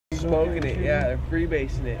smoking it. Yeah, they're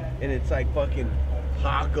freebasing it, and it's like fucking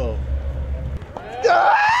Paco.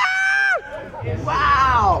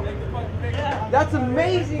 Wow, that's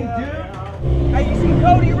amazing, dude. Hey, you see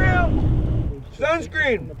Cody around?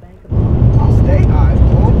 Sunscreen. Stay high,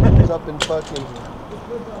 fool. It's up in fucking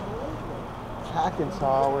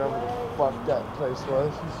Hackensaw, wherever the fuck that place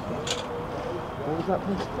was. What was that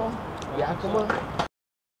place called? Yakima?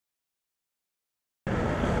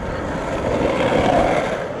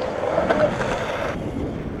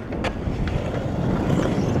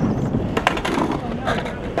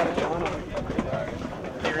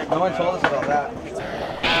 No one told us about that.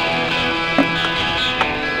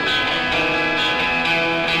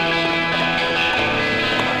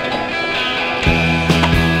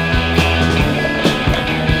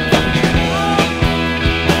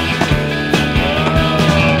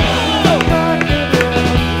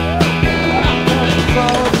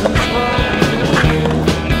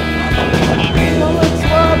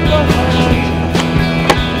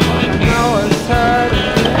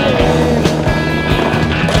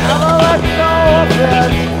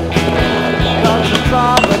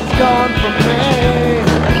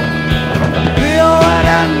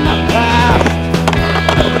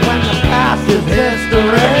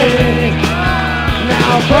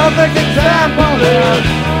 Perfect example is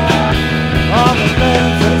all the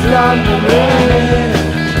things that's done to me.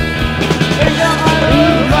 Think I might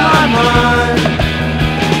lose my mind,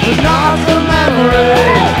 but not the memory.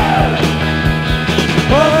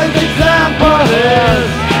 Perfect example is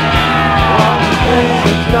all the things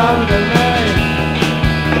that's done to me.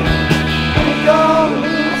 Think I'll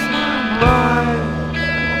lose my mind.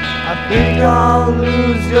 I think I'll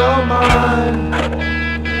lose your mind.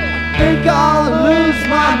 I think I'll lose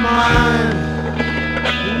my mind,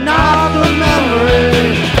 not the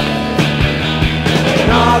memory,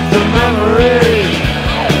 not the memory.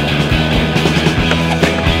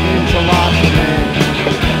 Means a lot to me.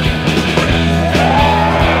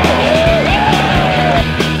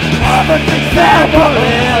 Perfect example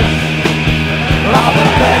is all the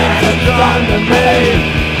things that's done to me.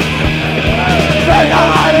 Think I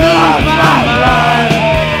lose my mind,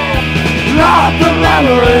 not the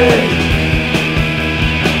memory.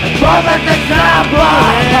 Perfect example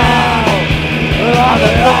now of the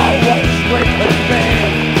thought that's sweet with me.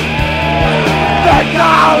 Think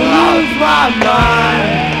I'll lose my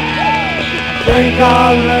mind. Think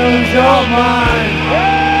I'll lose your mind.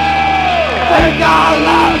 Think I'll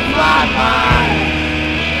lose my mind.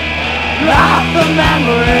 Not the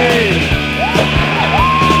memory.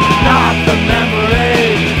 Not the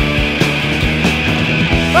memory.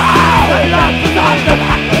 Oh, not the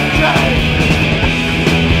memory.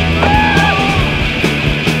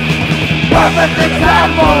 Perfect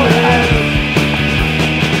example is,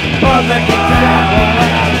 perfect example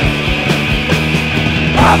is,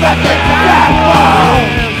 perfect example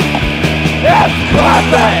is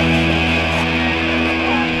perfect.